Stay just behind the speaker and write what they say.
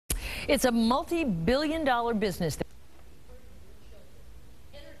It's a multi-billion-dollar business.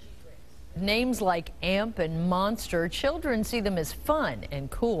 Names like Amp and Monster, children see them as fun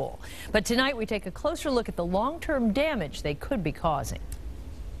and cool. But tonight we take a closer look at the long-term damage they could be causing.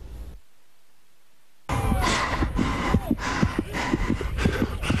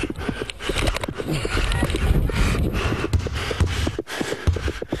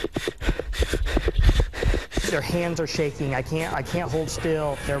 Their hands are shaking. I can't hold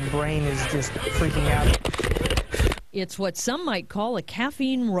still. Their brain is just freaking out. It's what some might call a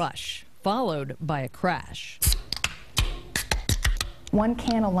caffeine rush, followed by a crash. One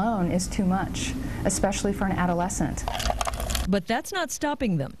can alone is too much, especially for an adolescent. But that's not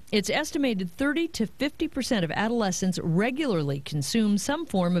stopping them. It's estimated 30 to 50% of adolescents regularly consume some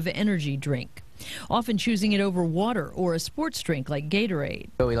form of energy drink, often choosing it over water or a sports drink like Gatorade.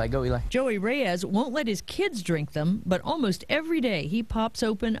 Go Eli, go Eli. Joey Reyes won't let his kids drink them, but almost every day he pops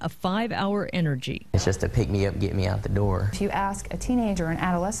open a 5-hour energy. It's just to pick me up, get me out the door. If you ask a teenager or an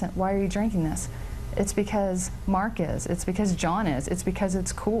adolescent, why are you drinking this? It's because Mark is, it's because John is, it's because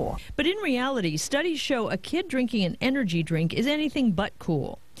it's cool. But in reality, studies show a kid drinking an energy drink is anything but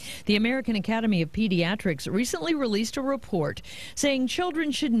cool. The American Academy of Pediatrics recently released a report saying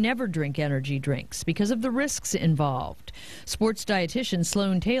children should never drink energy drinks because of the risks involved. Sports dietitian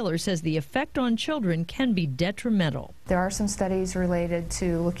Sloan Taylor says the effect on children can be detrimental. There are some studies related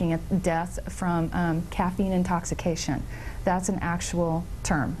to looking at death from caffeine intoxication. That's an actual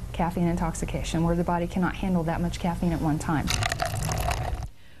term, caffeine intoxication, where the body cannot handle that much caffeine at one time.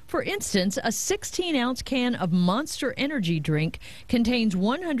 For instance, a 16-ounce can of Monster energy drink contains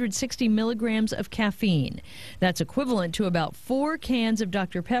 160 milligrams of caffeine. That's equivalent to about 4 cans of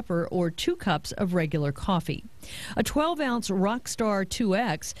Dr. Pepper or 2 cups of regular coffee. A 12-ounce Rockstar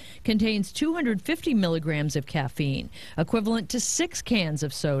 2X contains 250 milligrams of caffeine, equivalent to 6 cans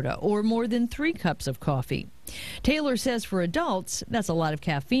of soda or more than 3 cups of coffee. Taylor says for adults, that's a lot of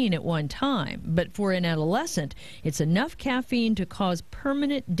caffeine at one time, but for an adolescent, it's enough caffeine to cause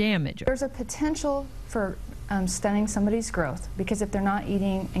permanent damage. There's a potential for stunning somebody's growth because if they're not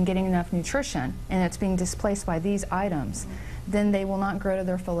eating and getting enough nutrition and it's being displaced by these items, then they will not grow to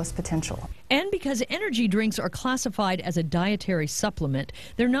their fullest potential. And because energy drinks are classified as a dietary supplement,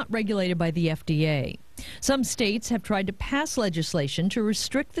 they're not regulated by the FDA. Some states have tried to pass legislation to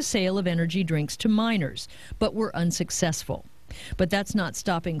restrict the sale of energy drinks to minors, but were unsuccessful. But that's not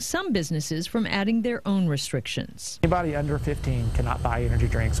stopping some businesses from adding their own restrictions. Anybody under 15 cannot buy energy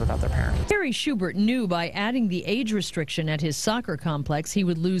drinks without their parents. Harry Schubert knew by adding the age restriction at his soccer complex he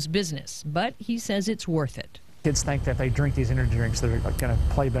would lose business, but he says it's worth it. Kids think that they drink these energy drinks, they're going to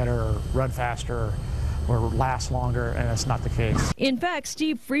play better or run faster or last longer, and that's not the case. In fact,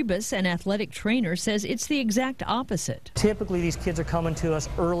 Steve Freebus, an athletic trainer, says it's the exact opposite. Typically, these kids are coming to us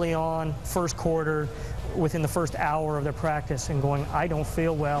early on, first quarter, within the first hour of their practice and going, I don't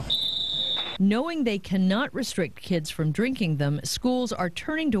feel well. Knowing they cannot restrict kids from drinking them, schools are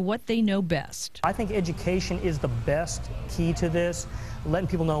turning to what they know best. I think education is the best key to this, letting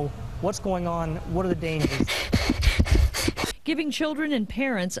people know what's going on, what are the dangers. Giving children and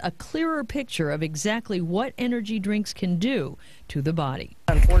parents a clearer picture of exactly what energy drinks can do to the body.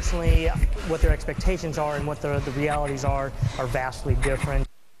 Unfortunately, what their expectations are and what the realities are vastly different.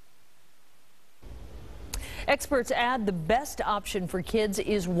 Experts add the best option for kids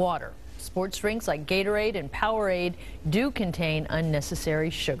is water. Sports drinks like Gatorade and Powerade do contain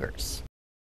unnecessary sugars.